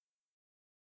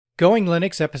Going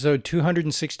Linux, episode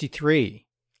 263,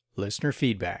 Listener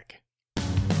Feedback.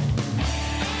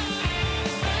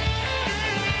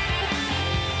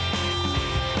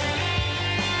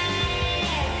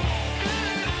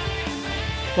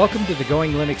 Welcome to the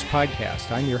Going Linux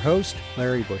podcast. I'm your host,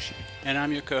 Larry Bushy. And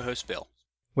I'm your co-host, Bill.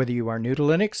 Whether you are new to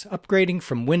Linux, upgrading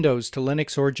from Windows to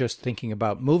Linux, or just thinking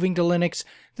about moving to Linux,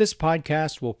 this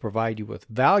podcast will provide you with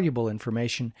valuable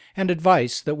information and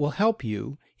advice that will help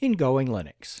you in Going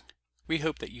Linux. We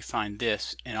hope that you find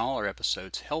this and all our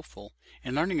episodes helpful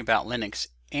in learning about Linux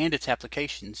and its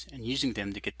applications and using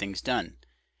them to get things done.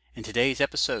 In today's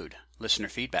episode, listener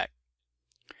feedback.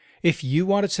 If you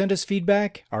want to send us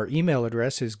feedback, our email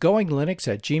address is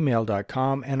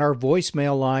goinglinux@gmail.com and our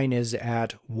voicemail line is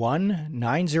at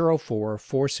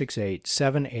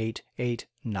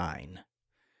 1-904-468-7889.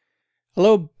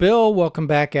 Hello, Bill. Welcome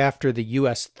back after the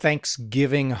U.S.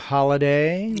 Thanksgiving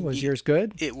holiday. Was yours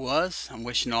good? It was. I'm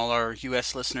wishing all our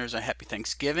U.S. listeners a happy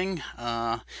Thanksgiving.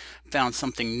 Found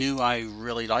something new I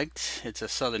really liked. It's a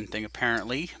southern thing,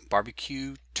 apparently.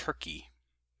 Barbecue turkey.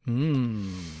 It's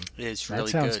really good. That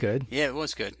sounds good. Yeah, it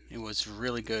was good. It was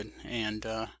really good. And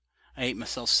I ate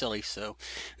myself silly. So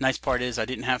nice part is I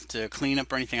didn't have to clean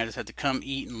up or anything. I just had to come,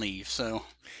 eat, and leave. So...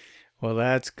 Well,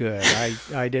 that's good.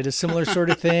 I did a similar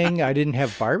sort of thing. I didn't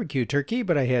have barbecue turkey,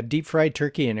 but I had deep fried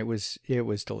turkey, and it was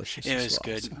delicious. It was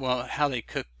good. So. Well, how they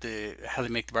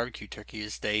make the barbecue turkey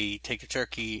is they take the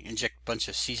turkey, inject a bunch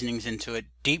of seasonings into it,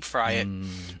 deep fry it,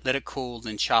 let it cool,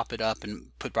 then chop it up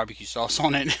and put barbecue sauce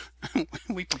on it.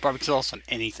 We put barbecue sauce on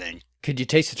anything. Could you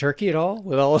taste the turkey at all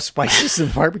with all the spices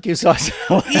and barbecue sauce?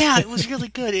 Yeah, it was really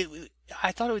good.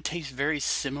 I thought it would taste very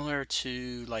similar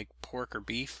to like pork or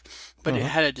beef, but it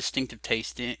had a distinctive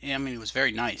taste. I mean, it was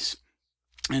very nice.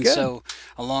 And good. So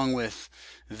along with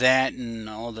that and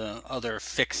all the other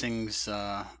fixings,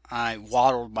 I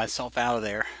waddled myself out of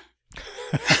there.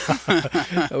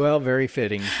 Well, very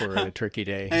fitting for a turkey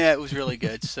day. Yeah, it was really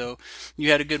good. So you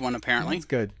had a good one, apparently. That's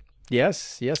good.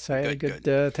 Yes, I had a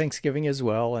good Thanksgiving as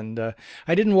well. And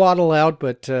I didn't waddle out,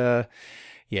 but...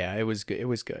 yeah, it was good. It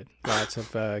was good. Lots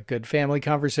of good family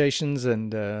conversations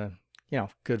and,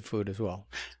 good food as well.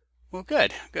 Well,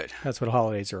 good. That's what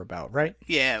holidays are about, right?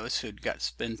 Yeah, it was good. Got to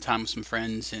spend time with some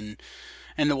friends and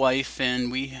the wife,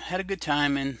 and we had a good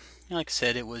time. And like I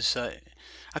said, it was, I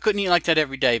couldn't eat like that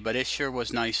every day, but it sure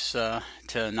was nice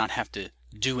to not have to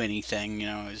do anything,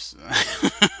 It was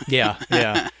Yeah.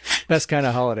 Best kind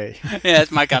of holiday. Yeah,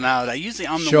 it's my kind of holiday. Usually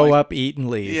I'm the Show one... up, eat, and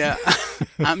leave. Yeah,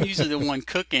 I'm usually the one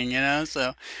cooking,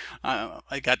 So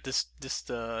I got this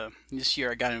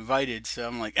year I got invited, so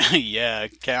I'm like, yeah,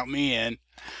 count me in.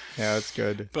 Yeah, that's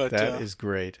good. But that is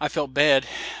great. I felt bad,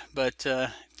 but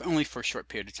only for a short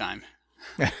period of time.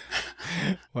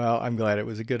 Well, I'm glad it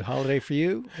was a good holiday for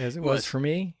you, as it was for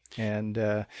me.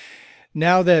 And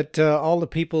now that all the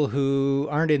people who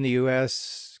aren't in the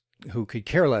U.S., who could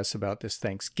care less about this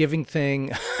Thanksgiving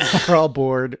thing, are all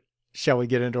bored, shall we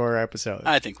get into our episode?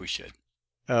 I think we should.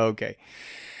 Okay.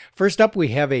 First up, we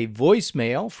have a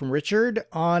voicemail from Richard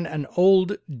on an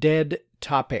old dead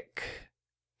topic.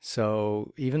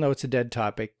 So even though it's a dead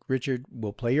topic, Richard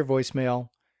will play your voicemail,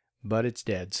 but it's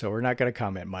dead, so we're not going to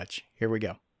comment much. Here we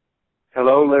go.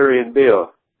 Hello, Larry and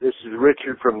Bill. This is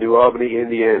Richard from New Albany,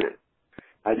 Indiana.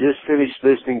 I just finished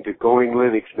listening to Going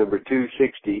Linux number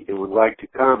 260 and would like to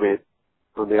comment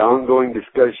on the ongoing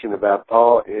discussion about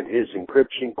Paul and his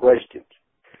encryption questions.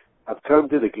 I've come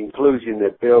to the conclusion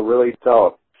that Bill really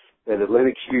thought that a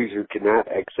Linux user cannot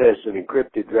access an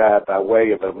encrypted drive by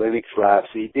way of a Linux Live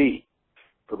CD.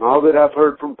 From all that I've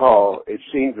heard from Paul, it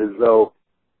seems as though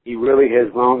he really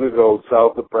has long ago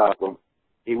solved the problem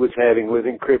he was having with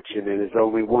encryption and is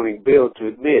only wanting Bill to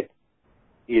admit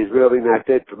he is really not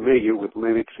that familiar with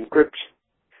Linux encryption.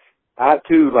 I,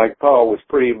 too, like Paul, was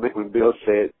pretty amazed when Bill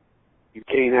said you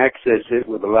can't access it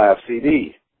with a live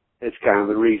CD. That's kind of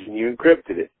the reason you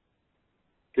encrypted it.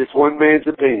 Just one man's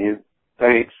opinion.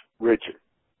 Thanks, Richard.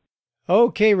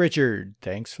 Okay, Richard.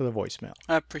 Thanks for the voicemail.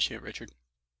 I appreciate it, Richard.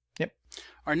 Yep.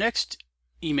 Our next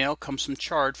email comes from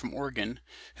Chard from Oregon,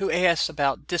 who asks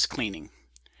about disk cleaning.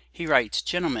 He writes,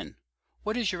 Gentlemen,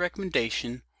 what is your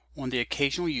recommendation on the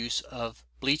occasional use of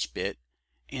BleachBit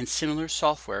and similar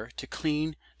software to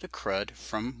clean the crud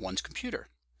from one's computer?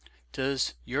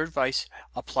 Does your advice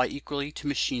apply equally to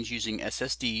machines using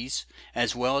SSDs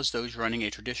as well as those running a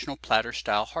traditional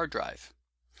platter-style hard drive?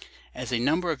 As a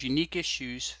number of unique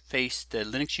issues face the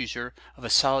Linux user of a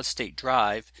solid-state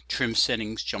drive, trim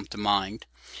settings jump to mind,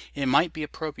 it might be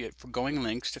appropriate for Going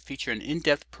Linux to feature an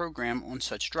in-depth program on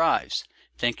such drives.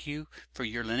 Thank you for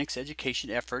your Linux education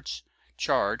efforts.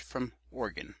 Chard from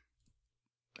Oregon.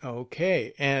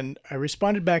 Okay, and I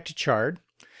responded back to Chard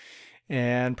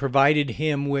and provided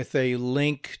him with a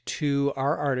link to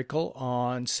our article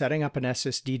on setting up an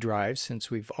SSD drive, since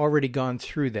we've already gone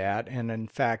through that. And in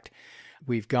fact,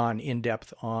 we've gone in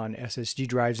depth on SSD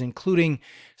drives, including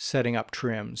setting up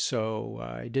trim. So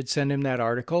I did send him that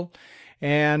article.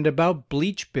 And about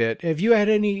BleachBit, have you had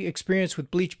any experience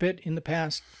with BleachBit in the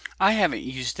past? I haven't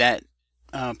used that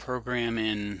program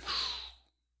in,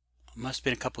 must have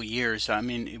been a couple years. I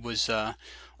mean, it was on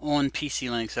PC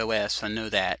Linux OS, I know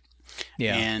that.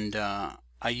 Yeah. And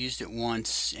I used it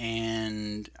once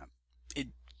and it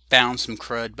found some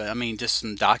crud, but I mean, just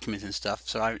some documents and stuff.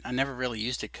 So I never really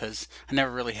used it because I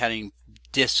never really had any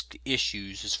disk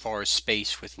issues as far as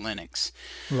space with Linux.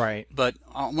 Right. But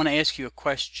I want to ask you a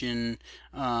question,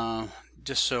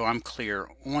 just so I'm clear.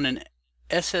 On an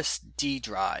SSD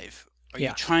drive, are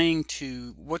you trying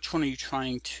to, which one are you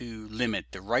trying to limit,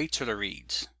 the writes or the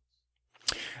reads?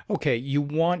 Okay, you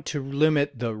want to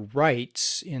limit the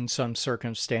writes in some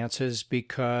circumstances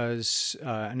because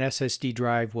an SSD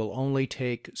drive will only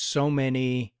take so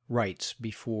many writes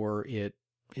before it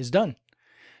is done.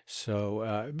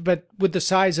 So, but with the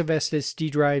size of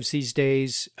SSD drives these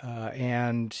days,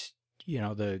 and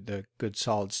the good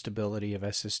solid stability of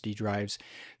SSD drives,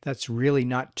 that's really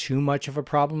not too much of a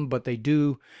problem. But they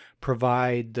do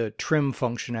provide the trim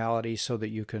functionality so that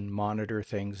you can monitor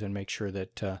things and make sure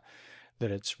that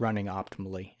it's running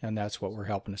optimally, and that's what we're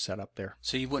helping to set up there.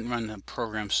 So you wouldn't run the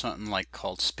program something like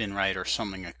called SpinRite or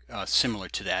something similar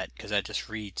to that, because that just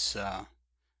reads and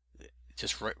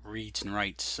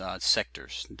writes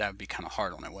sectors. That would be kind of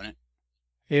hard on it, wouldn't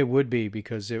it? It would be,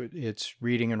 because it's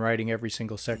reading and writing every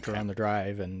single sector on the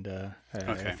drive, and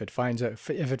if it finds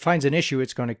an issue,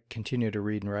 it's going to continue to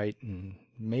read and write, and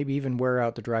maybe even wear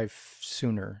out the drive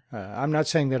sooner. I'm not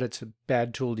saying that it's a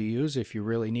bad tool to use if you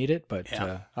really need it, but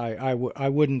I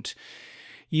wouldn't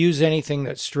use anything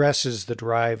that stresses the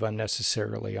drive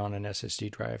unnecessarily on an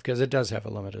SSD drive, because it does have a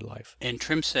limited life. And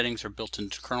trim settings are built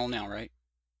into kernel now, right?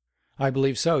 I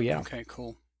believe so, yeah. Okay,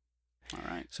 cool. All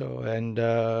right. So, and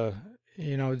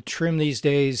trim these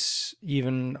days,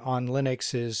 even on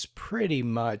Linux, is pretty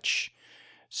much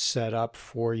set up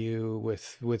for you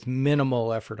with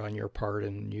minimal effort on your part,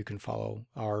 and you can follow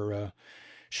our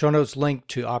show notes link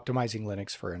to optimizing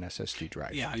Linux for an SSD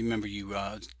drive. Yeah, I remember you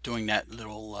doing that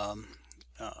little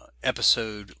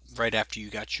episode right after you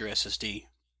got your SSD.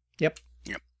 Yep.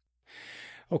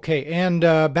 Okay, and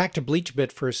back to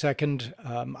BleachBit for a second.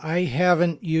 I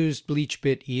haven't used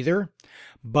BleachBit either,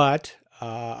 but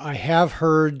I have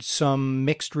heard some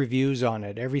mixed reviews on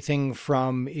it. Everything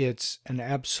from it's an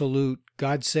absolute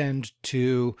godsend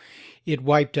to it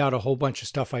wiped out a whole bunch of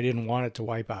stuff I didn't want it to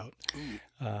wipe out.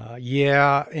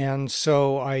 Yeah, and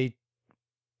so I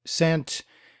sent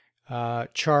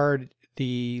Chard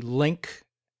the link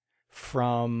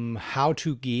from How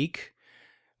to Geek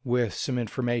with some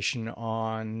information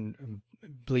on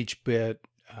BleachBit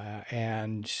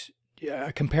and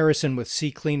a comparison with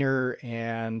CCleaner,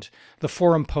 and the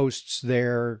forum posts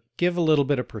there give a little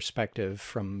bit of perspective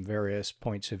from various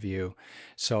points of view.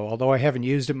 So although I haven't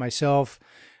used it myself,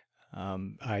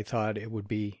 I thought it would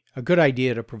be a good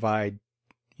idea to provide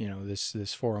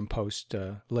this forum post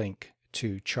link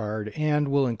to Chard, and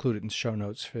we'll include it in the show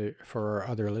notes for our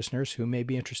other listeners who may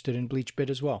be interested in BleachBit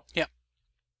as well. Yeah.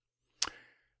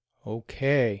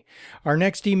 Okay. Our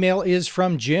next email is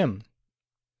from Jim,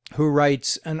 who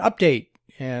writes an update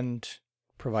and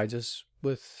provides us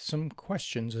with some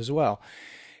questions as well.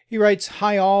 He writes,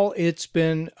 "Hi all, it's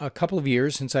been a couple of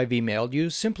years since I've emailed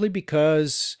you, simply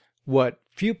because what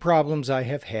few problems I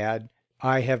have had,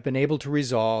 I have been able to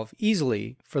resolve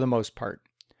easily for the most part.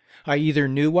 I either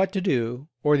knew what to do,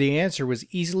 or the answer was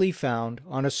easily found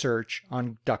on a search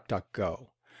on DuckDuckGo.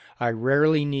 I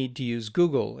rarely need to use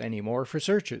Google anymore for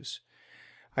searches.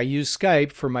 I use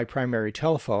Skype for my primary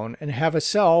telephone and have a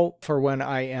cell for when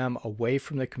I am away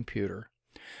from the computer.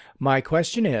 My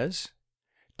question is,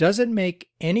 does it make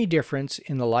any difference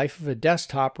in the life of a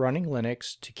desktop running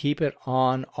Linux to keep it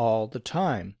on all the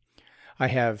time? I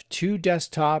have two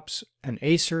desktops, an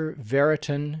Acer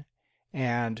Veriton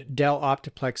and Dell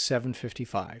Optiplex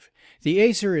 755. The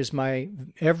Acer is my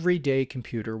everyday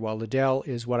computer, while the Dell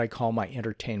is what I call my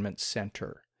entertainment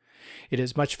center. It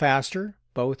is much faster,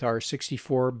 both are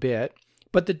 64-bit,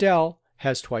 but the Dell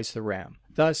has twice the RAM.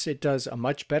 Thus, it does a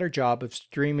much better job of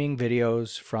streaming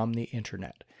videos from the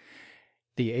internet.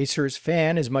 The Acer's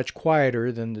fan is much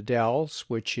quieter than the Dell's,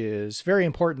 which is very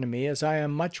important to me as I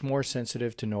am much more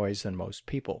sensitive to noise than most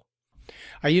people.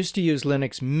 I used to use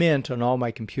Linux Mint on all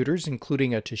my computers,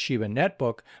 including a Toshiba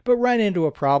netbook, but ran into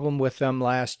a problem with them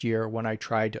last year when I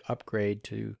tried to upgrade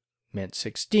to Mint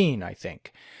 16, I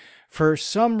think. For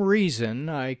some reason,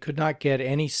 I could not get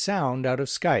any sound out of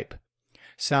Skype.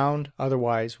 Sound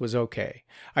otherwise was okay.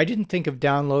 I didn't think of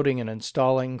downloading and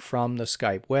installing from the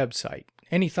Skype website.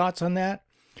 Any thoughts on that?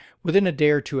 Within a day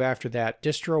or two after that,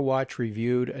 DistroWatch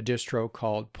reviewed a distro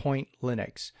called Point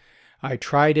Linux. I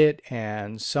tried it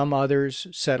and some others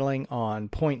settling on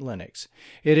Point Linux.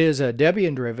 It is a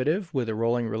Debian derivative with a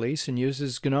rolling release and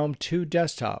uses GNOME 2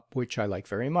 Desktop, which I like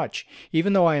very much.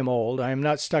 Even though I am old, I am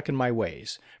not stuck in my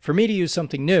ways. For me to use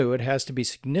something new, it has to be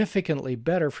significantly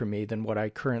better for me than what I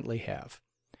currently have.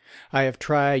 I have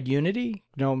tried Unity,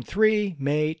 GNOME 3,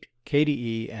 Mate,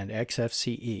 KDE, and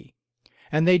XFCE.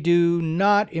 And they do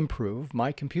not improve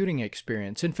my computing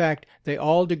experience. In fact, they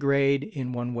all degrade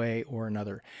in one way or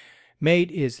another.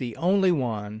 Mate is the only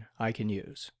one I can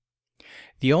use.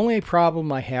 The only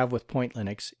problem I have with Point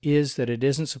Linux is that it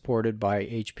isn't supported by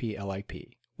HP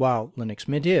LIP, while Linux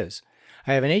Mint is.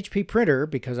 I have an HP printer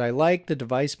because I like the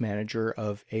device manager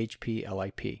of HP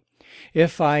LIP.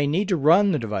 If I need to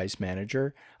run the device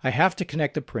manager, I have to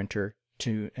connect the printer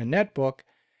to a netbook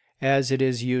as it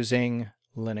is using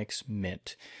Linux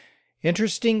Mint.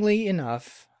 Interestingly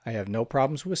enough, I have no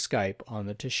problems with Skype on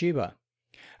the Toshiba.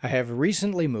 I have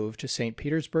recently moved to St.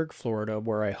 Petersburg, Florida,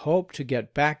 where I hope to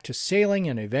get back to sailing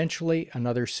and eventually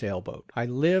another sailboat. I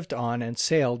lived on and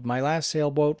sailed my last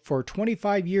sailboat for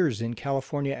 25 years in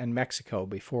California and Mexico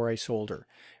before I sold her.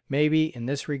 Maybe in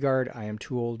this regard I am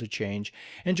too old to change.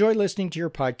 Enjoy listening to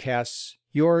your podcasts.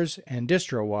 Yours and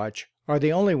DistroWatch are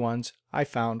the only ones I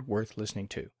found worth listening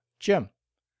to. Jim.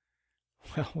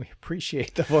 Well, we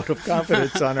appreciate the vote of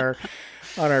confidence on our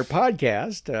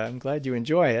podcast. I'm glad you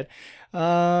enjoy it.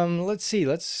 Let's see.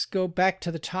 Let's go back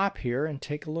to the top here and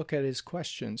take a look at his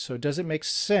question. So does it make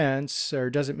sense, or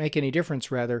does it make any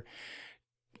difference, rather,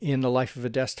 in the life of a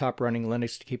desktop running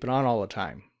Linux to keep it on all the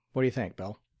time? What do you think,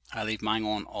 Bill? I leave mine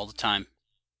on all the time.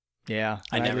 Yeah,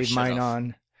 I never leave shut mine off.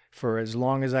 on for as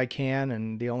long as I can,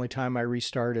 and the only time I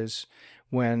restart is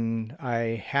when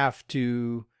I have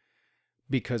to,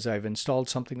 because I've installed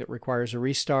something that requires a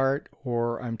restart,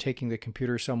 or I'm taking the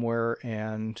computer somewhere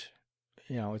and,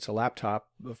 it's a laptop,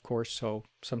 of course, so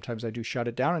sometimes I do shut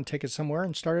it down and take it somewhere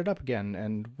and start it up again.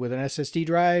 And with an SSD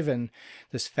drive and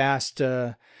this fast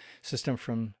system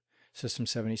from System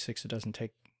 76, it doesn't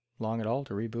take long at all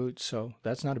to reboot, so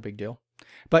that's not a big deal.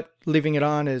 But leaving it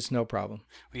on is no problem.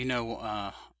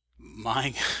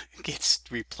 Mine gets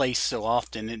replaced so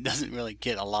often it doesn't really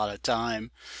get a lot of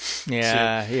time.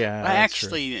 Yeah,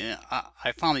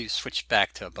 I finally switched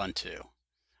back to Ubuntu.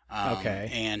 Okay.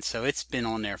 And so it's been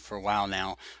on there for a while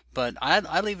now, but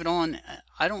I leave it on.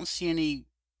 I don't see any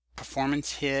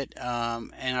performance hit,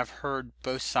 and I've heard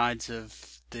both sides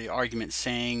of the argument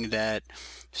saying that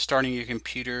starting your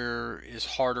computer is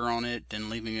harder on it than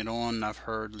leaving it on. I've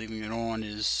heard leaving it on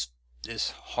is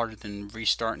harder than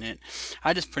restarting it.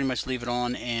 I just pretty much leave it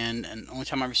on, and the only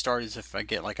time I restart is if I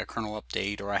get like a kernel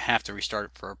update or I have to restart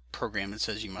it for a program that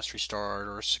says you must restart,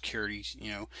 or security,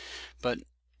 but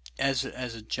as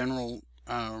a general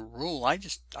rule, I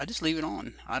just leave it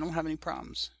on. I don't have any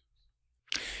problems.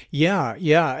 Yeah,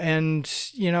 and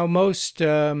most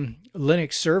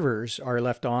Linux servers are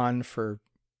left on for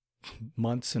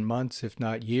months and months, if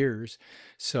not years.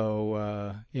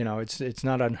 So it's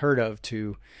not unheard of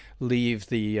to leave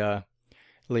a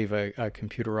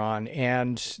computer on.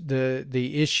 And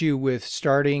the issue with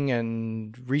starting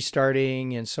and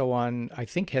restarting and so on, I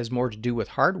think, has more to do with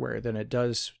hardware than it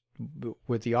does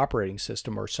with the operating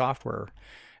system or software.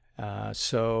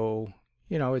 So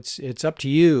it's up to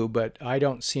you, but I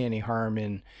don't see any harm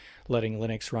in letting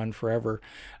Linux run forever.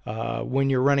 When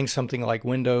you're running something like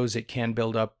Windows, it can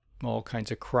build up all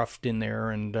kinds of cruft in there,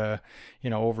 and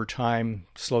over time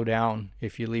slow down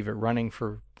if you leave it running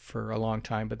for a long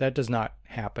time. But that does not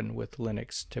happen with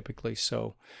Linux typically,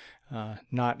 so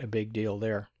not a big deal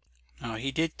there.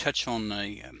 He did touch on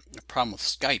the problem with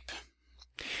Skype.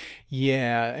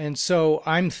 Yeah, and so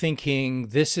I'm thinking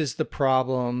this is the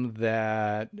problem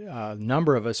that a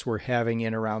number of us were having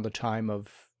in around the time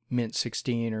of Mint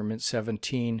 16 or Mint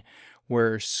 17,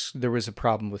 where there was a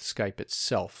problem with Skype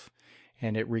itself,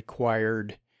 and it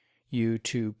required you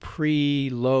to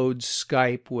preload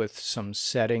Skype with some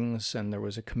settings, and there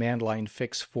was a command line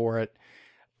fix for it,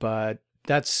 but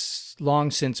that's long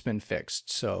since been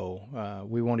fixed, so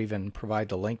we won't even provide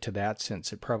the link to that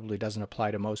since it probably doesn't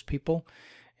apply to most people.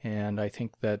 And I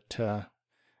think that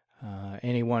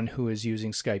anyone who is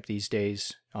using Skype these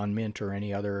days on Mint or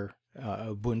any other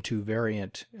Ubuntu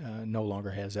variant no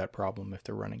longer has that problem if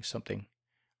they're running something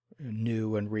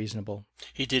new and reasonable.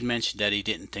 He did mention that he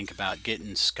didn't think about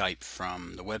getting Skype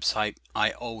from the website.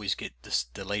 I always get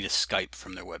the latest Skype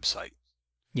from their website.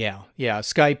 Yeah, yeah.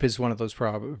 Skype is one of those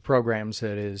programs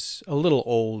that is a little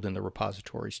old in the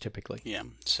repositories typically. Yeah,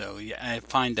 so yeah, I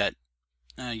find that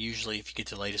usually if you get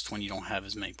the latest one, you don't have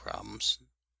as many problems.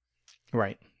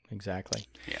 Right, exactly.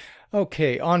 Yeah.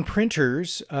 Okay, on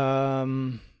printers,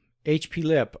 HP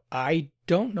Lip, I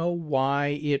don't know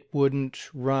why it wouldn't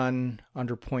run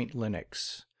under Point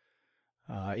Linux.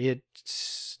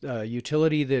 It's a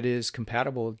utility that is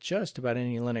compatible with just about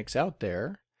any Linux out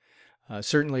there.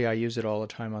 Certainly, I use it all the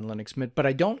time on Linux Mint, but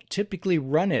I don't typically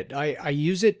run it. I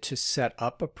use it to set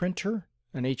up a printer,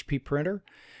 an HP printer,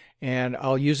 and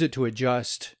I'll use it to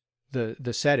adjust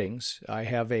the settings. I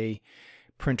have a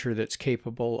printer that's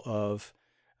capable of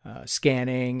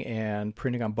scanning and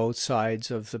printing on both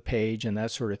sides of the page and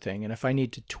that sort of thing. And if I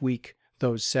need to tweak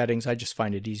those settings, I just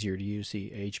find it easier to use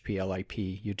the HP LIP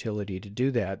utility to do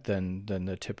that than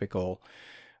the typical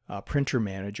printer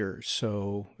manager.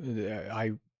 So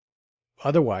I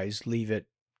otherwise leave it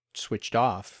switched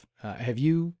off. Have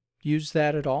you used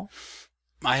that at all?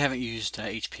 I haven't used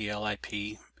HP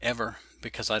LIP ever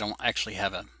because I don't actually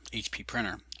have a HP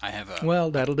printer. I have a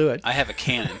Well, that'll do it. I have a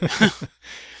Canon.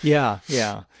 Yeah.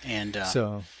 And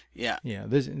So yeah,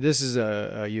 this is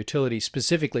a utility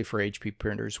specifically for HP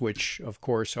printers, which of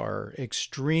course are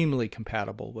extremely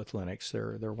compatible with Linux.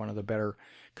 They're one of the better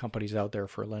companies out there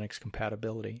for Linux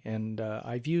compatibility, and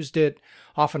I've used it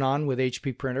off and on with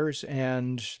HP printers,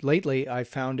 and lately I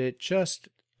found it just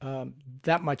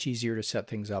that much easier to set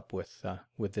things up with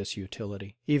this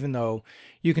utility, even though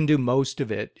you can do most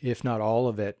of it, if not all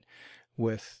of it,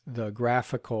 with the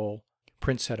graphical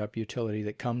print setup utility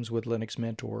that comes with Linux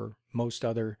Mint or most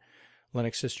other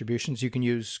Linux distributions. You can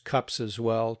use cups as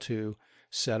well to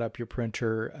set up your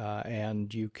printer,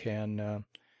 and you can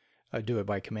do it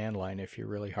by command line if you're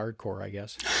really hardcore, I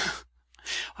guess.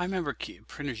 I remember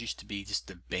printers used to be just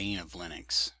the bane of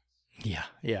Linux.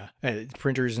 Yeah.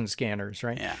 Printers and scanners,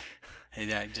 right? Yeah. And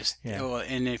Yeah. Oh,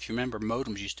 and if you remember,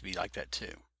 modems used to be like that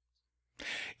too.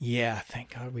 Yeah,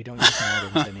 thank God we don't use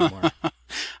modems anymore.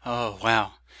 Oh,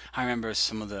 wow. I remember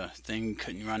some of the thing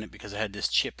couldn't run it because it had this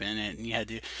chip in it, and you had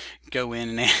to go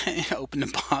in and open the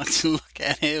box and look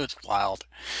at it. It was wild.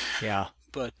 Yeah.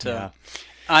 But Yeah.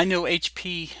 I know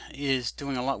HP is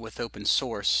doing a lot with open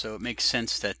source, so it makes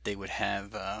sense that they would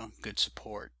have good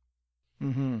support.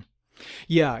 Mm-hmm.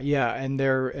 Yeah, and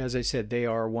they're, as I said, they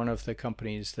are one of the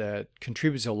companies that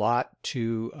contributes a lot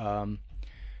to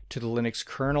the Linux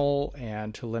kernel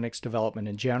and to Linux development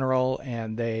in general,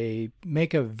 and they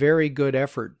make a very good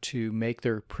effort to make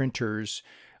their printers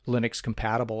Linux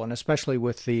compatible, and especially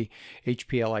with the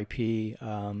HP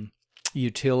LIP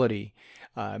utility,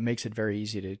 makes it very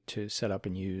easy to set up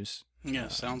and use. Yeah,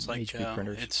 sounds like HP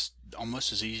printers. it's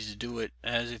almost as easy to do it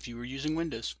as if you were using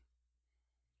Windows.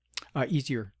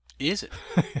 Easier. Is it?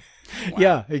 Wow.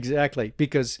 Yeah, exactly.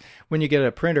 Because when you get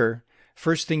a printer,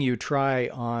 first thing you try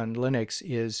on Linux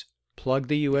is plug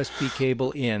the USB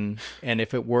cable in, and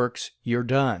if it works, you're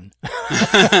done.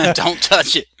 Don't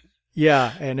touch it.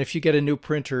 Yeah, and if you get a new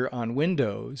printer on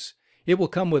Windows, it will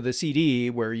come with a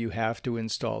CD where you have to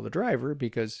install the driver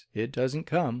because it doesn't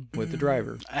come with the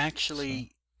driver.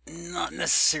 Actually, not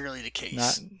necessarily the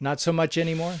case. Not so much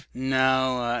anymore?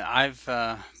 No, I've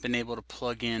been able to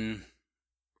plug in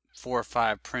 4 or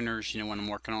 5 printers, when I'm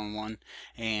working on one,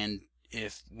 and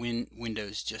if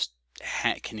Windows just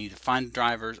can either find the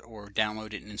drivers or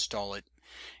download it and install it,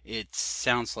 it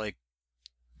sounds like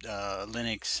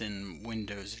Linux and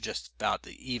Windows are just about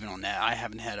even on that. I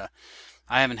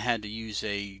haven't had to use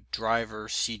a driver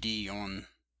CD on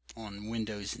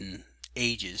Windows in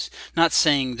ages. Not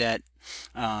saying that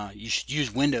you should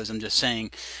use Windows. I'm just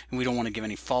saying we don't want to give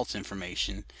any false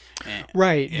information.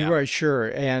 Right, yeah. Right, sure.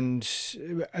 And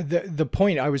the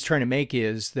point I was trying to make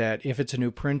is that if it's a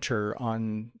new printer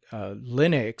on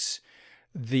Linux,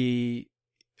 the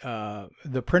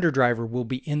printer driver will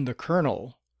be in the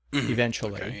kernel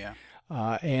eventually. Okay,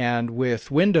 yeah. And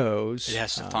with Windows, it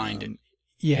has to find it.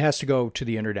 It has to go to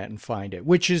the internet and find it,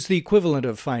 which is the equivalent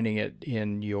of finding it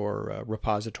in your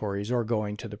repositories or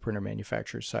going to the printer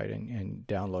manufacturer's site and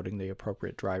downloading the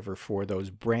appropriate driver for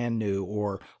those brand new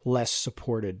or less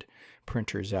supported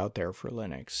printers out there for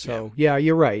Linux. So yeah,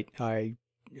 you're right. I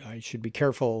should be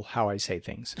careful how I say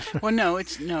things. Well, no,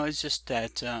 it's just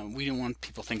that we don't want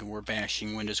people thinking we're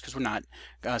bashing Windows, because we're not.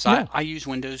 No. I use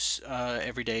Windows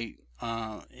every day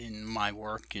in my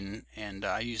work, and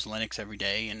I use Linux every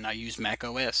day, and I use Mac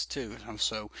OS too.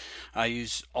 So I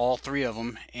use all 3 of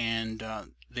them, and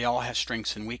they all have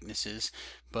strengths and weaknesses.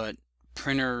 But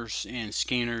printers and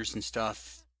scanners and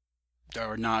stuff,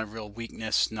 are not a real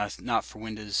weakness, not for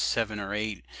Windows 7 or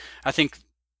 8. I think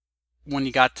when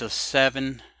you got to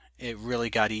 7, it really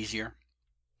got easier.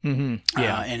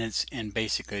 Yeah. And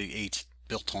basically 8's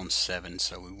built on 7,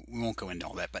 so we won't go into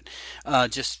all that. But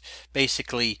just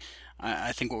basically,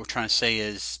 I think what we're trying to say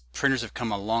is printers have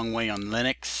come a long way on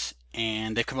Linux,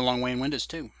 and they've come a long way in Windows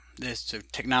too. So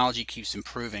technology keeps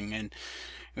improving, and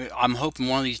I'm hoping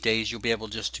one of these days you'll be able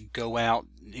just to go out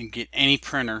and get any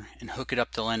printer and hook it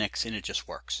up to Linux, and it just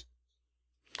works.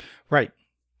 Right.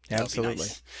 That'll be Absolutely.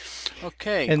 nice.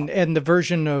 Okay. And the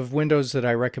version of Windows that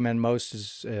I recommend most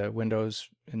is Windows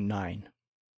 9.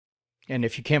 And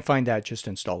if you can't find that, just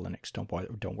install Linux. Don't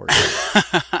worry.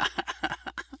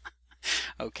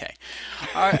 Okay.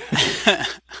 Our,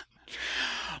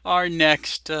 our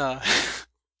next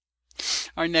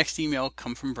our next email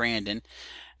come from Brandon.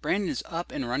 Brandon is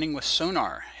up and running with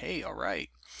Sonar. Hey, all right.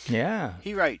 Yeah.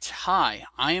 He writes, "Hi,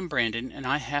 I am Brandon, and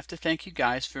I have to thank you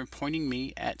guys for pointing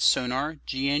me at Sonar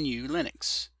GNU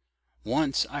Linux.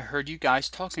 Once I heard you guys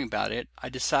talking about it, I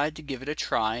decided to give it a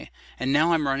try, and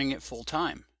now I'm running it full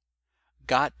time.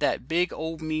 Got that big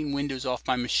old mean Windows off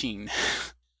my machine."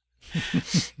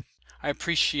 I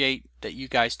appreciate that you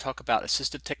guys talk about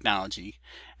assistive technology.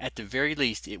 At the very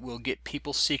least, it will get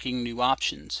people seeking new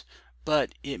options,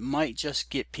 but it might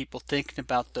just get people thinking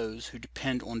about those who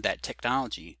depend on that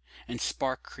technology and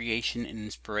spark creation and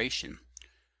inspiration.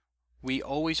 We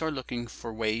always are looking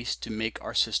for ways to make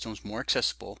our systems more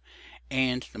accessible,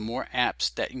 and the more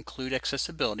apps that include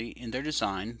accessibility in their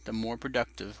design, the more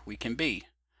productive we can be.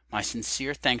 My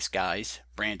sincere thanks, guys.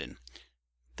 Brandon.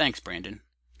 Thanks, Brandon.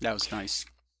 That was nice.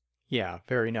 Yeah,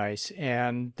 very nice.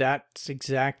 And that's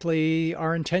exactly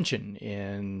our intention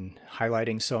in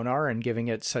highlighting Sonar and giving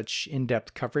it such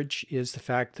in-depth coverage, is the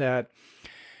fact that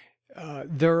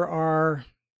there are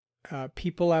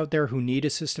people out there who need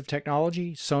assistive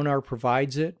technology. Sonar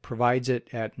provides it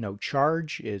at no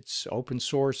charge. It's open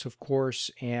source, of course.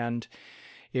 And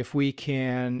if we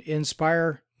can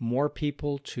inspire more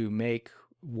people to make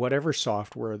whatever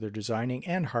software they're designing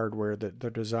and hardware that they're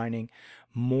designing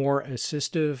more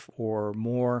assistive or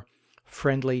more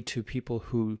friendly to people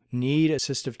who need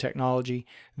assistive technology,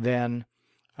 then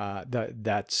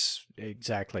that's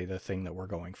exactly the thing that we're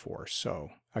going for. So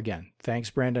again, thanks,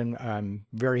 Brandon. I'm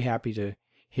very happy to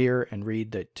hear and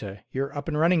read that you're up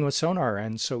and running with Sonar,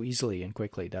 and so easily and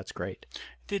quickly. That's great.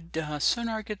 Did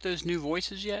Sonar get those new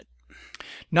voices yet?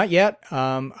 Not yet.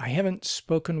 I haven't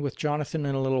spoken with Jonathan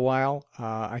in a little while.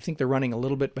 I think they're running a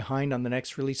little bit behind on the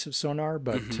next release of Sonar,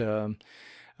 but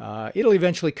it'll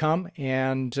eventually come.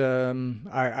 And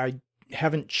I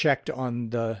haven't checked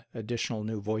on the additional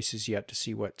new voices yet to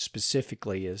see what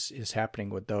specifically is happening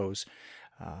with those.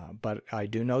 But I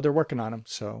do know they're working on them.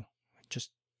 So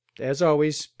just, as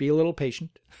always, be a little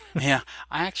patient. Yeah,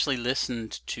 I actually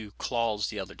listened to Claws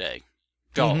the other day.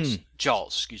 Jaws,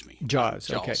 excuse me.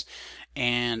 Jaws, okay.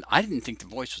 And I didn't think the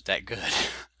voice was that good.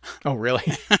 Oh, really?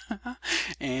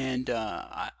 And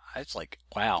I was like,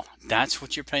 wow, that's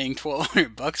what you're paying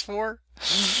 $1,200 for?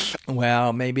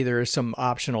 Well, maybe there are some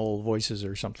optional voices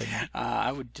or something.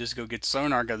 I would just go get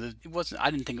Sonar because it wasn't.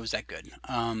 I didn't think it was that good.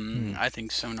 I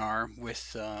think Sonar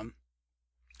with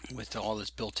all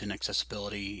this built-in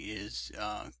accessibility is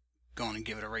going to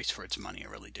give it a race for its money. I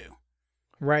really do.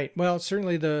 Right. Well,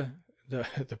 certainly the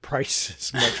price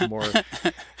is much more.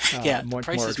 Yeah, the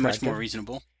price is much more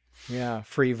reasonable. Yeah,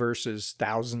 free versus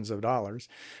thousands of dollars.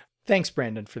 Thanks,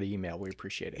 Brandon, for the email. We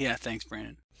appreciate it. Yeah, thanks,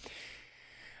 Brandon.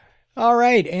 All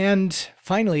right, and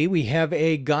finally, we have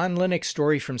a Gone Linux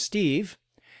story from Steve.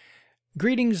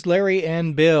 Greetings, Larry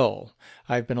and Bill.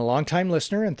 I've been a long-time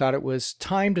listener and thought it was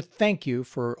time to thank you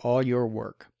for all your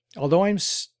work. Although I'm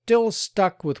still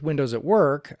stuck with Windows at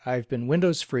work, I've been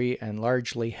Windows-free and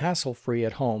largely hassle-free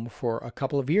at home for a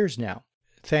couple of years now,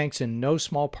 thanks in no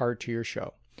small part to your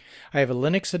show. I have a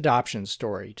Linux adoption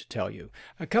story to tell you.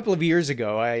 A couple of years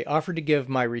ago, I offered to give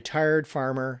my retired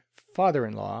farmer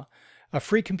father-in-law a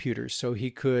free computer so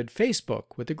he could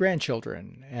Facebook with the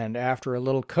grandchildren, and after a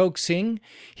little coaxing,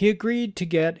 he agreed to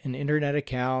get an internet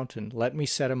account and let me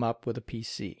set him up with a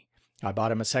PC. I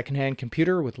bought him a second-hand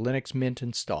computer with Linux Mint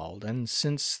installed, and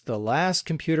since the last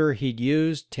computer he'd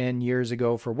used 10 years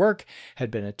ago for work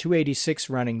had been a 286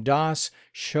 running DOS,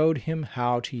 showed him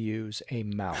how to use a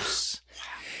mouse.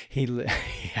 He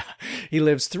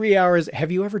lives 3 hours. Have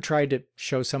you ever tried to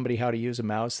show somebody how to use a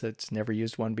mouse that's never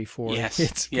used one before? Yes.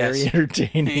 It's very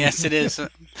entertaining. Yes, it is.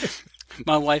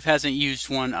 My wife hasn't used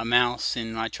a mouse,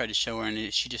 and I tried to show her,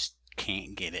 and she just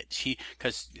can't get it.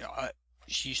 Because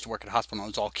she used to work at a hospital, and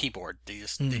it was all keyboard.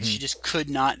 She just could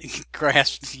not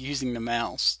grasp using the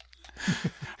mouse.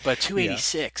 But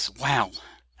 286, wow.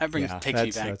 That Yeah, takes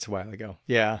me back. that's a while ago.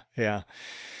 Yeah, yeah.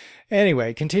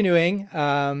 Anyway, continuing.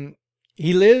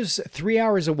 He lives 3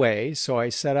 hours away, so I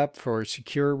set up for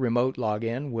secure remote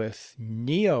login with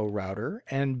Neo Router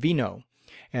and Vino,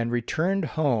 and returned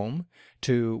home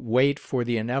to wait for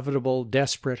the inevitable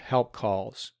desperate help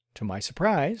calls. To my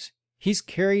surprise, he's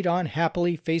carried on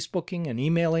happily Facebooking and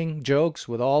emailing jokes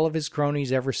with all of his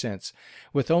cronies ever since,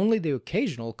 with only the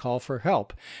occasional call for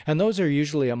help, and those are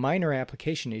usually a minor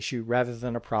application issue rather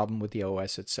than a problem with the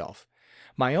OS itself.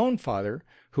 My own father,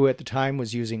 who at the time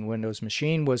was using Windows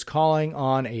Machine, was calling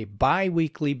on a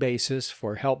bi-weekly basis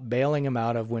for help bailing him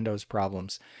out of Windows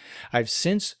problems. I've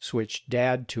since switched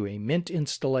Dad to a Mint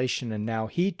installation, and now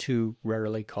he too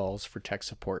rarely calls for tech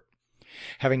support.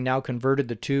 Having now converted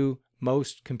the two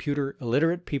most computer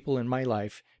illiterate people in my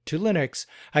life to Linux,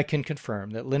 I can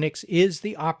confirm that Linux is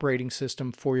the operating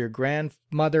system for your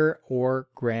grandmother or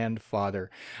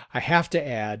grandfather. I have to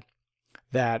add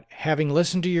that, having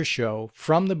listened to your show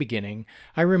from the beginning,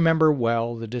 I remember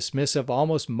well the dismissive,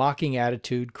 almost mocking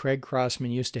attitude Craig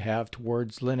Crossman used to have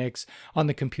towards Linux on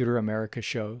the Computer America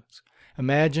shows.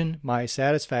 Imagine my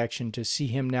satisfaction to see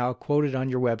him now quoted on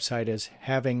your website as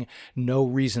having no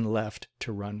reason left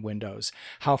to run Windows.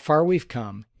 How far we've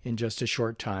come in just a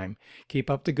short time. Keep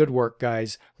up the good work,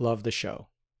 guys. Love the show.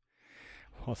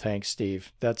 Well, thanks,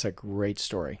 Steve. That's a great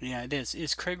story. Yeah, it is.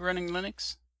 Is Craig running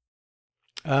Linux?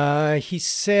 He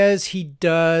says he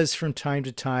does from time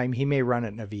to time. He may run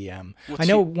it in a VM. What's I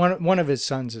know one of his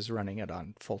sons is running it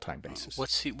on full-time basis.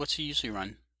 What's he usually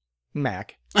run?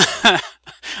 Mac.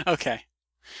 Okay.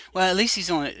 Well, at least he's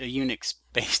on a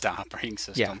Unix-based operating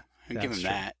system. Yeah, I'll give him that's true.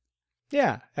 that.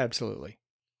 Yeah, absolutely.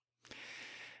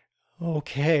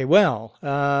 Okay, well,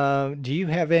 do you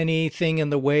have anything in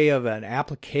the way of an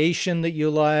application that you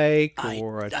like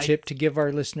or a tip to give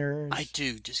our listeners? I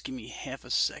do. Just give me half a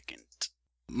second.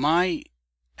 My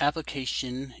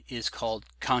application is called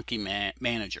Conky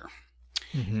Manager.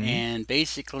 Mm-hmm. And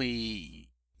basically,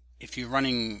 if you're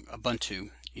running Ubuntu,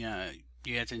 you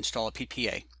have to install a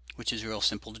PPA, which is real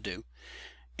simple to do.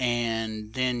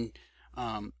 And then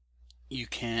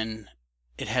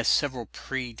it has several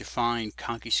predefined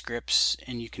Conky scripts,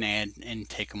 and you can add and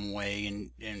take them away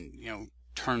and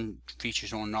turn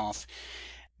features on and off.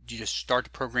 You just start the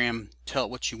program, tell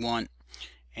it what you want,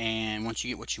 and once you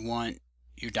get what you want,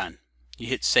 you're done. You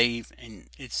hit save, and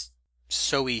it's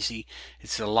so easy.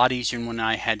 It's a lot easier than when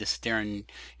I had to sit there and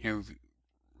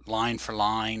line for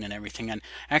line and everything. And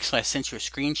actually, I sent you a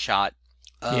screenshot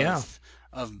of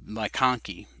my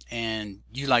Conky, and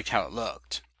you liked how it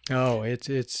looked. Oh,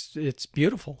 it's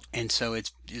beautiful. And so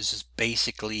it's just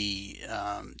basically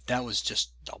that was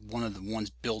just one of the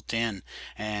ones built in,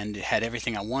 and it had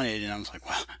everything I wanted. And I was like,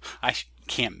 well, I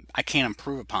can't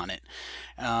improve upon it.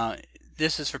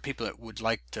 This is for people that would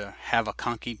like to have a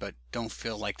Conky but don't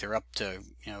feel like they're up to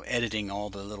editing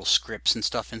all the little scripts and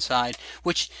stuff inside.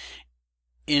 Which,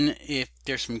 if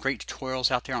there's some great tutorials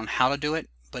out there on how to do it,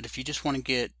 but if you just want to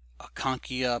get a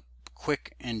Conky up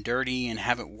quick and dirty and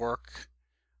have it work,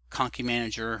 Conky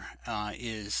Manager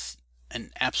is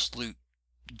an absolute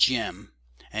gem,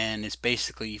 and it's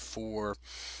basically for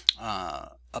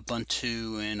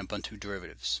Ubuntu and Ubuntu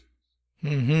derivatives.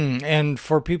 Mm-hmm. And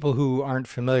for people who aren't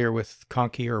familiar with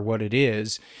Conky or what it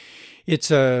is,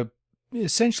 it's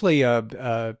essentially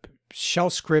a shell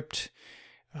script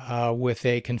with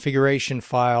a configuration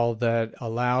file that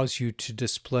allows you to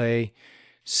display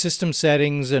system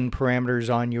settings and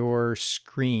parameters on your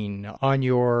screen, on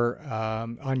your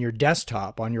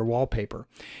desktop, on your wallpaper.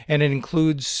 And it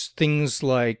includes things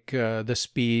like the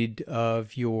speed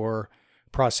of your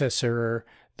processor,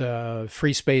 the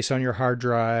free space on your hard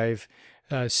drive,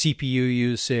 CPU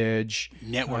usage,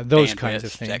 network those bandwidth, kinds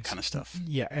of things. That kind of stuff.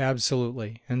 Yeah,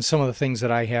 absolutely. And some of the things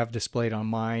that I have displayed on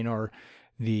mine are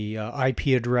the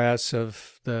IP address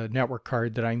of the network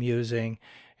card that I'm using,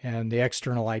 and the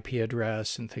external IP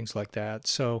address and things like that.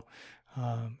 So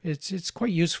it's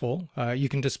quite useful. You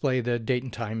can display the date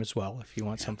and time as well if you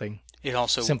want something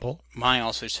simple. Mine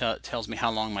also tells me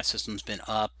how long my system's been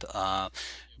up,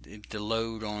 the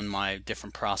load on my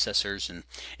different processors, and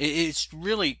it's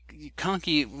really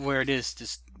Conky where it is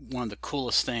just one of the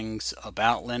coolest things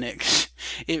about Linux.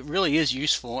 It really is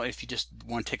useful if you just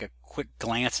want to take a quick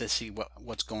glance to see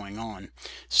what's going on.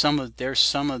 There's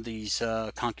some of these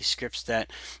Conky scripts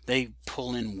that they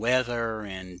pull in weather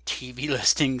and TV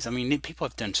listings. I mean, people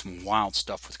have done some wild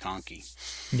stuff with Conky.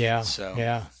 Yeah.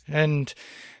 And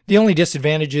the only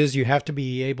disadvantage is you have to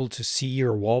be able to see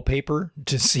your wallpaper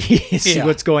to see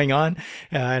what's going on.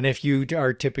 And if you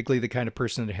are typically the kind of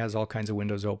person that has all kinds of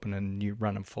windows open and you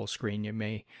run them full screen, you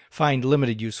may find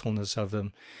limited usefulness of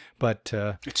them. But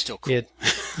it's still cool.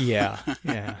 Yeah,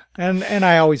 yeah. And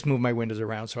I always move my windows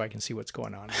around so I can see what's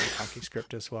going on in the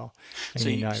ConkyScript as well. I So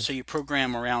mean, you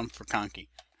program around for Conky.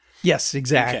 yes, Okay.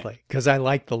 exactly, because I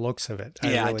like the looks of it.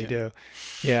 I Yeah, I really do. do.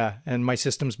 Yeah, and my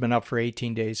system's been up for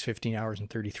 18 days, 15 hours, and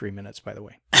 33 minutes, by the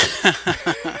way.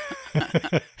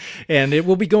 And it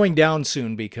will be going down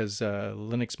soon because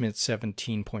Linux Mint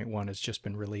 17.1 has just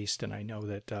been released, and I know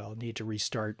that I'll need to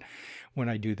restart when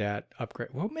I do that upgrade.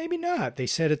 Well, maybe not. They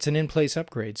said it's an in-place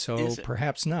upgrade, so Is it?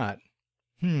 perhaps not.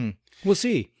 We'll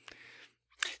see.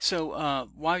 So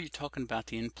while you're talking about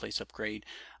the in-place upgrade,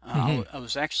 Hmm. I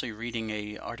was actually reading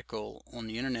a article on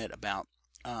the internet about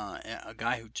a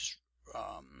guy who just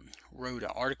wrote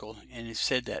an article, and it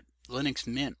said that Linux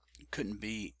Mint couldn't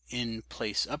be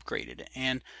in-place upgraded,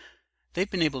 and they've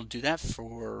been able to do that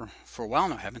for a while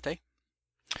now, haven't they?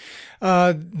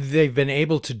 They've been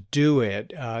able to do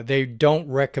it. They don't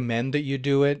recommend that you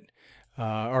do it,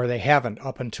 or they haven't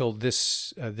up until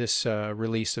this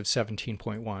release of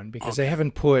 17.1 because they Okay.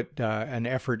 haven't put an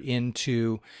effort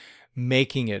into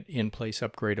making it in place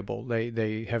upgradable.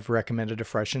 They have recommended a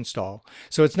fresh install.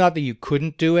 So it's not that you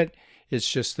couldn't do it. It's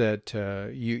just that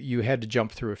you had to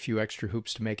jump through a few extra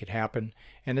hoops to make it happen,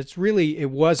 and it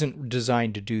wasn't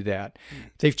designed to do that. Hmm.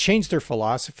 They've changed their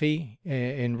philosophy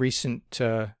in recent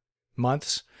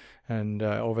months and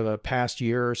over the past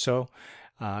year or so,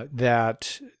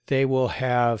 that they will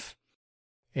have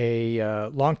a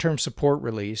long-term support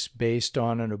release based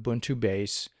on an Ubuntu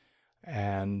base.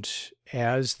 And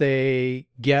as they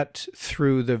get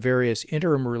through the various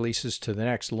interim releases to the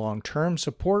next long-term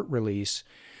support release,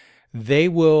 they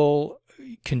will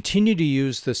continue to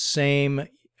use the same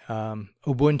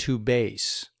Ubuntu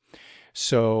base.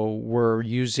 So we're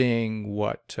using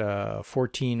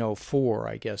 1404,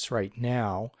 I guess, right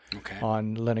now Okay.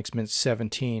 on Linux Mint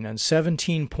 17, and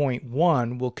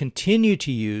 17.1 will continue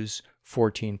to use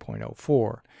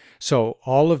 14.04. So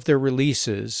all of their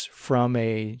releases from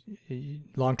a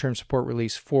long-term support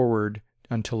release forward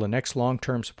until the next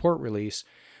long-term support release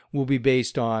will be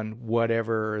based on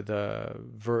whatever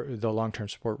the long-term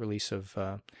support release of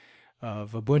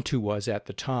Ubuntu was at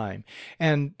the time.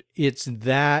 And it's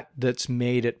that's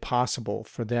made it possible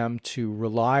for them to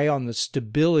rely on the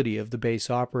stability of the base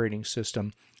operating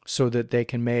system so that they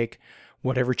can make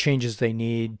whatever changes they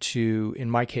need to, in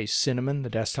my case, Cinnamon, the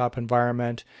desktop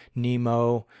environment,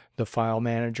 Nemo, the file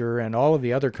manager, and all of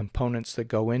the other components that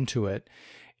go into it,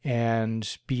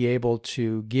 and be able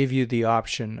to give you the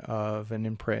option of an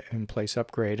in-place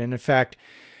upgrade. And in fact,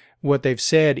 what they've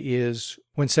said is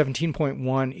when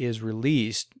 17.1 is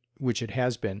released, which it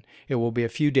has been, it will be a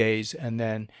few days, and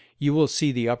then you will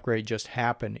see the upgrade just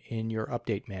happen in your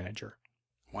update manager.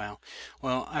 Wow.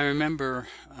 Well, I remember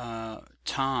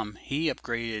Tom. He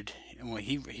upgraded. Well,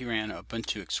 he ran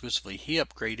Ubuntu exclusively. He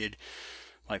upgraded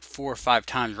like 4 or 5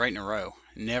 times right in a row.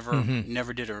 Never Mm-hmm.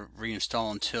 never did a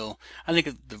reinstall until I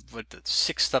think with the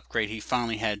sixth upgrade he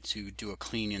finally had to do a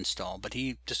clean install. But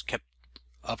he just kept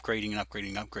upgrading and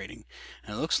upgrading and upgrading.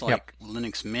 And it looks Yep. like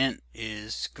Linux Mint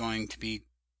is going to be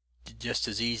just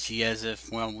as easy as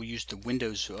if, well, we use the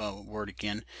Windows word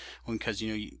again, because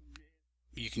you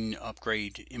can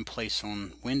upgrade in place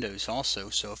on Windows also.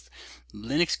 So if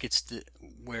Linux gets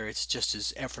where it's just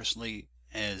as effortlessly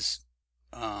as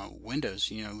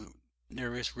Windows,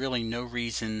 there is really no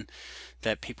reason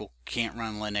that people can't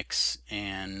run Linux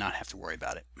and not have to worry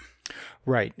about it.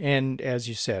 Right. And as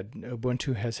you said,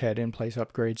 Ubuntu has had in place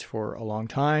upgrades for a long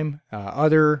time.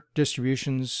 Other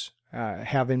distributions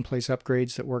have in place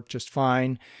upgrades that work just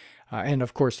fine. And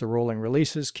of course, the rolling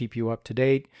releases keep you up to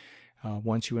date.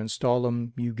 Once you install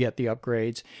them, you get the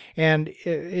upgrades. And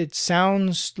it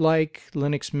sounds like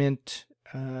Linux Mint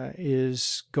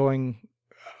is going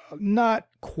not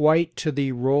quite to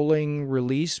the rolling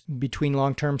release between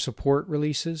long-term support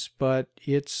releases, but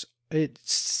it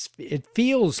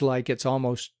feels like it's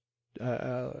almost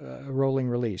a rolling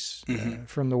release Hmm.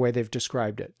 from the way they've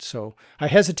described it. So I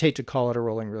hesitate to call it a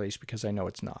rolling release because I know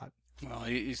it's not. Well,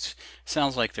 it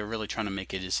sounds like they're really trying to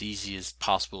make it as easy as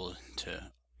possible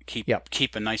to Yep,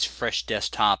 keep a nice fresh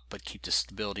desktop, but keep the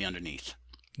stability underneath.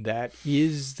 that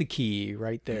is the key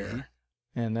right Hmm. there.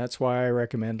 And that's why I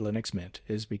recommend Linux Mint,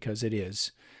 is because it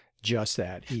is just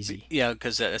that easy. Yeah,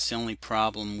 because that's the only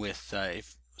problem with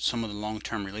if some of the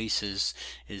long-term releases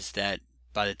is that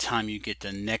by the time you get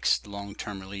the next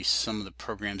long-term release, some of the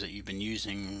programs that you've been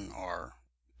using are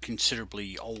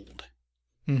considerably old.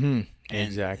 Mm-hmm. And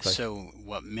Exactly. so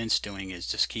what Mint's doing is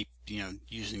just keep,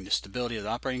 using the stability of the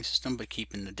operating system, but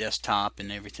keeping the desktop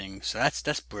and everything. So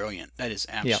that's brilliant. That is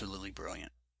Yep. absolutely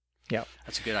brilliant. Yep.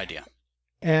 That's a good idea.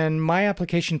 And my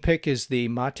application pick is the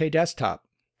Mate desktop.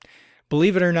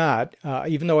 believe it or not,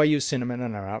 even though I use Cinnamon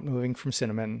and I'm not moving from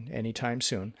Cinnamon anytime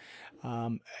soon,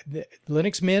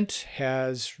 Linux Mint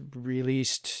has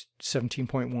released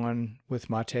 17.1 with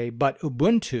Mate, but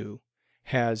Ubuntu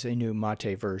has a new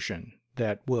Mate version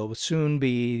that will soon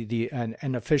be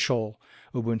an official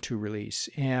Ubuntu release.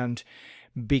 And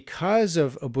because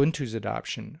of Ubuntu's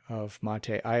adoption of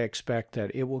Mate, I expect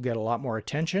that it will get a lot more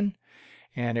attention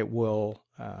and it will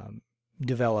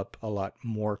develop a lot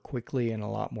more quickly and a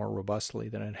lot more robustly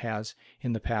than it has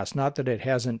in the past. Not that it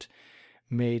hasn't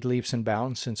made leaps and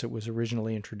bounds since it was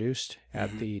originally introduced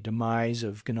at the demise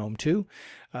of GNOME 2.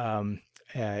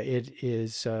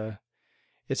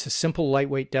 It's a simple,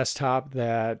 lightweight desktop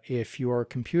that if your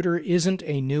computer isn't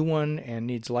a new one and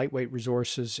needs lightweight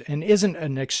resources and isn't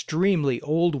an extremely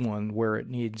old one where it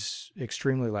needs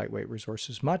extremely lightweight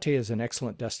resources, Mate is an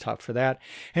excellent desktop for that.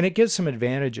 And it gives some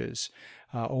advantages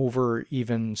over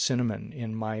even Cinnamon,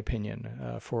 in my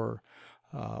opinion, for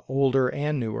older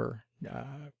and newer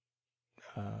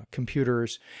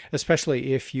computers,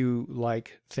 especially if you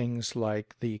like things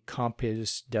like the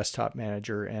Compiz desktop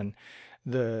manager, and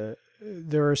there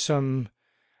are some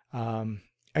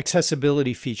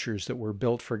accessibility features that were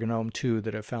built for GNOME 2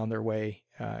 that have found their way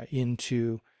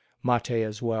into Mate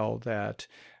as well that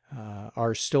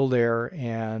are still there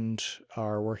and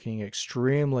are working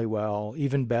extremely well,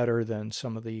 even better than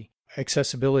some of the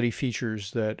accessibility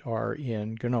features that are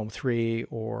in GNOME 3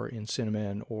 or in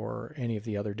Cinnamon or any of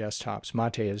the other desktops.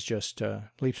 Mate is just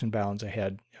leaps and bounds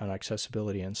ahead on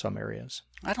accessibility in some areas.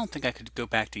 I don't think I could go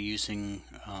back to using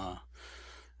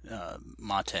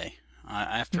Mate.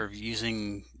 After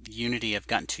using Unity, I've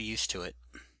gotten too used to it.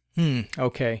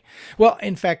 Okay. Well,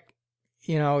 in fact,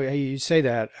 you say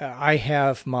that. I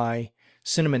have my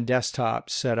Cinnamon desktop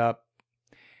set up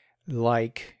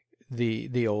like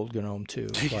the old GNOME 2,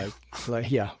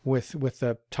 with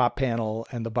the top panel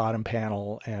and the bottom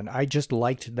panel, and I just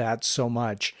liked that so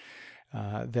much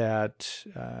that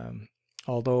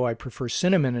although I prefer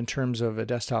Cinnamon in terms of a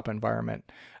desktop environment,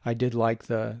 I did like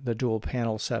the dual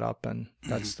panel setup, and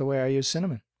that's the way I use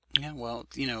Cinnamon. Yeah, well,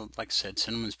 like I said,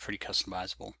 Cinnamon's pretty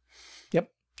customizable. Yep.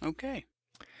 Okay.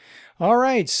 All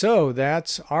right, so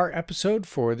that's our episode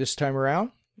for this time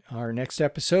around. Our next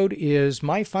episode is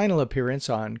my final appearance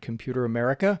on Computer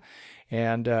America,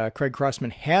 and Craig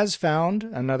Crossman has found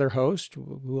another host.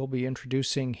 We'll be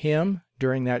introducing him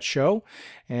during that show,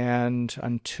 and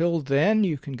until then,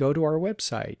 you can go to our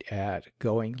website at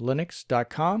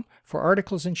goinglinux.com for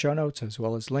articles and show notes, as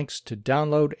well as links to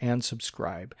download and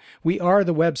subscribe. We are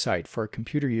the website for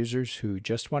computer users who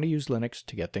just want to use Linux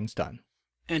to get things done.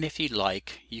 And if you'd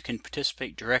like, you can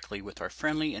participate directly with our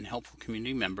friendly and helpful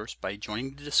community members by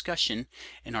joining the discussion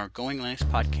in our Going Linux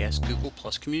Podcast Google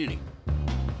Plus community.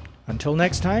 Until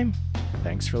next time,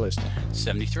 thanks for listening.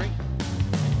 73.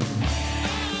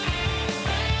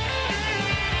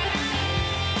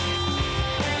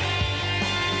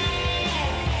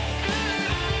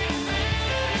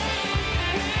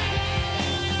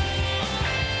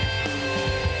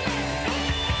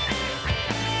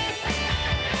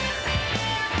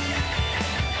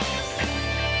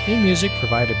 Theme music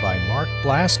provided by Mark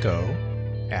Blasco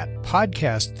at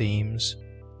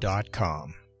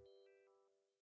podcastthemes.com.